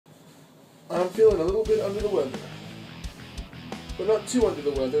I'm feeling a little bit under the weather, but not too under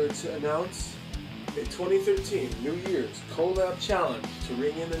the weather to announce a 2013 New Year's Collab challenge to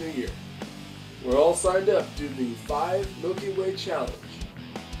ring in the new year. We're all signed up to do the 5 Milky Way challenge,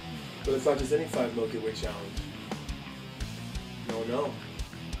 but it's not just any 5 Milky Way challenge. No.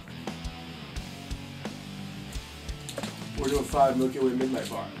 We're doing 5 Milky Way Midnight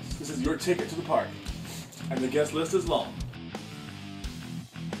bars. This is your ticket to the party, and the guest list is long.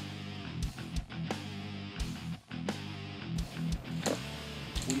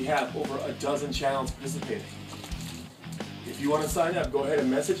 We have over a dozen channels participating. If you want to sign up, go ahead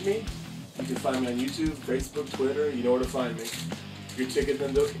and message me. You can find me on YouTube, Facebook, Twitter. You know where to find me. Your ticket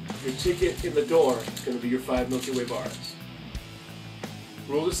in the door is going to be your 5 Milky Way bars.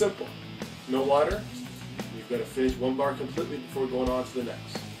 Rules are simple. No water. You've got to finish 1 bar completely before going on to the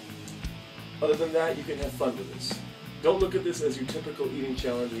next. Other than that, you can have fun with this. Don't look at this as your typical eating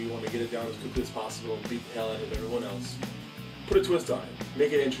challenge where you want to get it down as quickly as possible and beat the hell out of everyone else. Put a twist on it.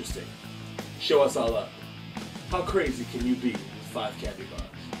 Make it interesting. Show us all up. How crazy can you be with 5 candy bars?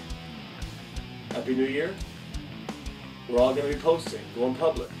 Happy New Year. We're all going to be posting, going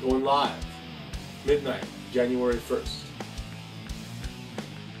public, going live. Midnight, January 1st.